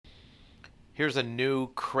here's a new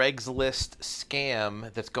Craigslist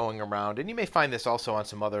scam that's going around, and you may find this also on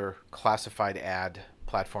some other classified ad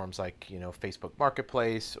platforms like Facebook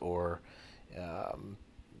Marketplace or um,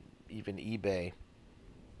 even eBay.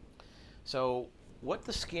 So what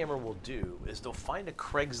the scammer will do is they'll find a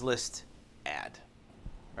Craigslist ad,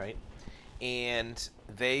 right? And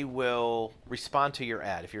they will respond to your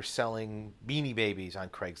ad. If you're selling Beanie Babies on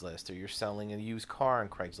Craigslist or you're selling a used car on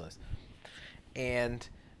Craigslist, and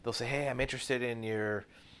they'll say, "Hey, I'm interested in your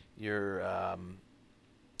your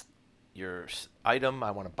item. I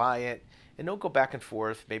want to buy it." And they'll go back and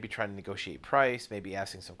forth, maybe trying to negotiate price, maybe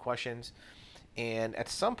asking some questions. And at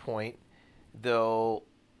some point, they'll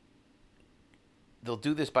they'll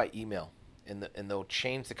do this by email, and they'll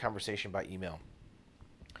change the conversation by email,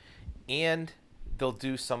 and they'll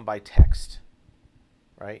do some by text,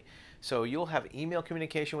 right? So you'll have email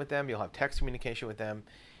communication with them, you'll have text communication with them,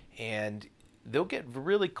 and they'll get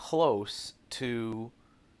really close to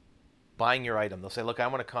buying your item. They'll say, "Look, I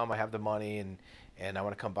want to come. I have the money, and I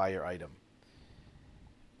want to come buy your item,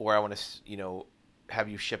 or I want to, have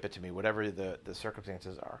you ship it to me, whatever the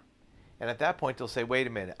circumstances are." And at that point, they'll say, "Wait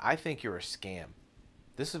a minute. I think you're a scam."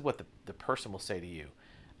 This is what the person will say to you.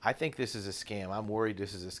 "I think this is a scam. I'm worried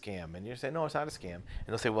this is a scam." And you say, "No, it's not a scam." And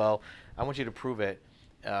they'll say, "Well, I want you to prove it.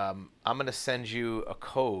 I'm going to send you a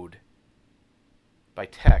code by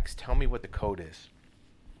text. Tell me what the code is."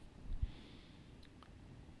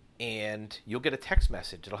 And you'll get a text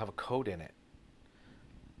message. It'll have a code in it.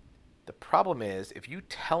 The problem is, if you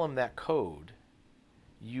tell them that code,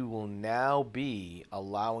 you will now be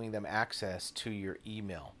allowing them access to your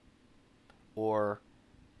email, or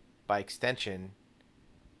by extension,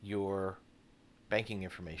 your banking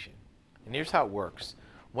information. And here's how it works.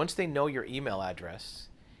 Once they know your email address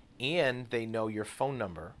and they know your phone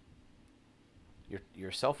number,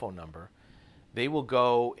 your cell phone number, they will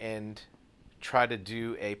go and try to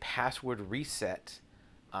do a password reset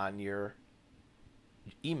on your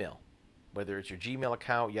email, whether it's your Gmail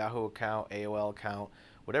account, Yahoo account, AOL account,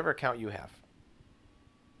 whatever account you have.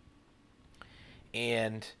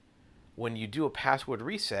 And when you do a password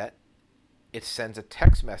reset, it sends a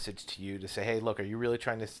text message to you to say, "Hey, look, are you really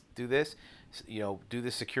trying to do this? Do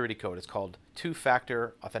this security code. It's called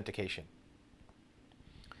two-factor authentication."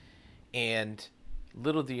 And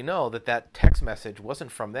little do you know that text message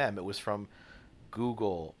wasn't from them. It was from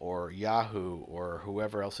Google or Yahoo or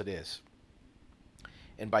whoever else it is.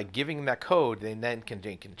 And by giving them that code, they then can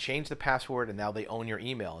change the password, and now they own your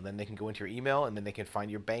email. And then they can go into your email, and then they can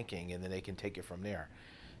find your banking, and then they can take it from there.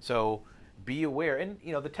 So be aware. And,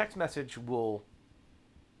 the text message will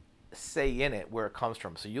say in it where it comes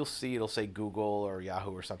from. So you'll see it'll say Google or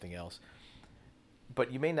Yahoo or something else.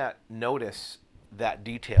 But you may not notice that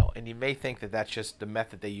detail, and you may think that that's just the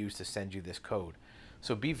method they use to send you this code.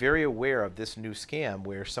 So be very aware of this new scam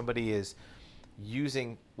where somebody is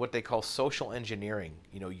using what they call social engineering,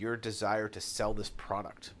 your desire to sell this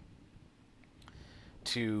product,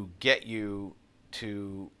 to get you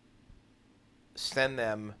to send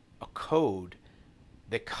them a code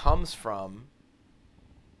that comes from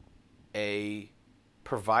a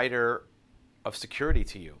provider of security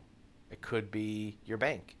to you. It could be your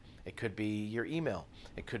bank. It could be your email.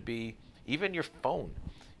 It could be even your phone.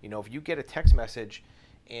 If you get a text message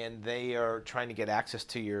and they are trying to get access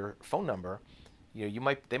to your phone number,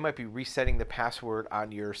 they might be resetting the password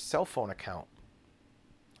on your cell phone account,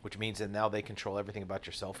 which means that now they control everything about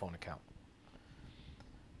your cell phone account.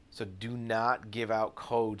 So do not give out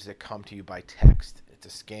codes that come to you by text. It's a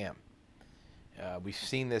scam. We've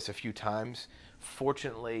seen this a few times.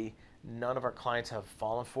 Fortunately, none of our clients have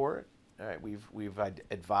fallen for it. All right, we've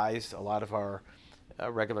advised a lot of our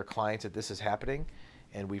regular clients that this is happening,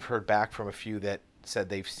 and we've heard back from a few that said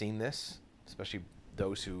they've seen this, especially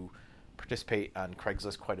those who participate on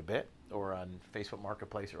Craigslist quite a bit, or on Facebook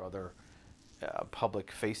Marketplace or other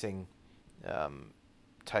public-facing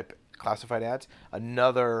type classified ads.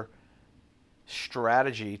 Another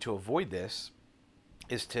strategy to avoid this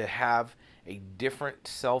is to have a different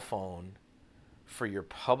cell phone for your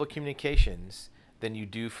public communications than you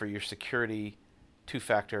do for your security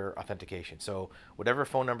two-factor authentication. So whatever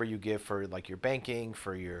phone number you give for like your banking,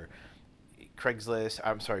 for your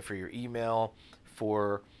for your email,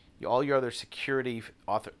 for all your other security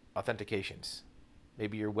authentications,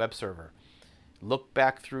 maybe your web server, look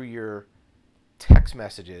back through your text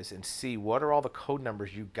messages and see what are all the code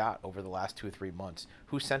numbers you got over the last 2 or 3 months.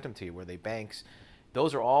 Who sent them to you? Were they banks?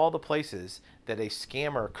 Those are all the places that a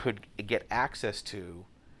scammer could get access to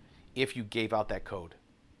if you gave out that code.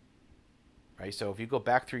 Right? So if you go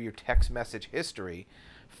back through your text message history,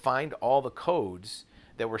 find all the codes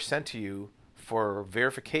that were sent to you for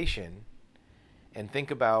verification, and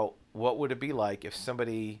think about what would it be like if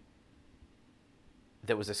somebody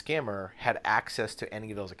that was a scammer had access to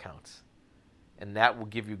any of those accounts. And that will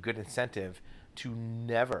give you good incentive to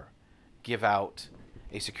never give out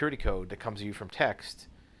a security code that comes to you from text,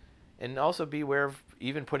 and also be aware of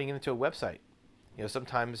even putting it into a website.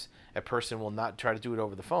 Sometimes a person will not try to do it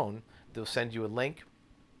over the phone. They'll send you a link,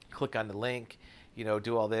 click on the link,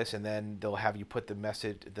 do all this, and then they'll have you put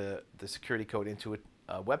the security code into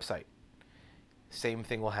a website. Same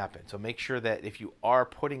thing will happen. So make sure that if you are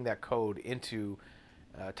putting that code into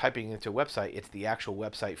typing into a website, it's the actual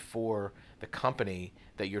website for the company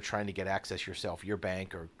that you're trying to get access yourself, your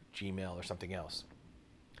bank or Gmail or something else.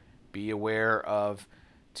 Be aware of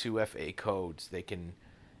 2FA codes. They can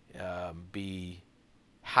be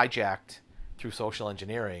hijacked through social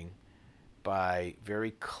engineering by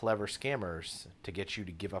very clever scammers to get you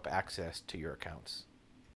to give up access to your accounts.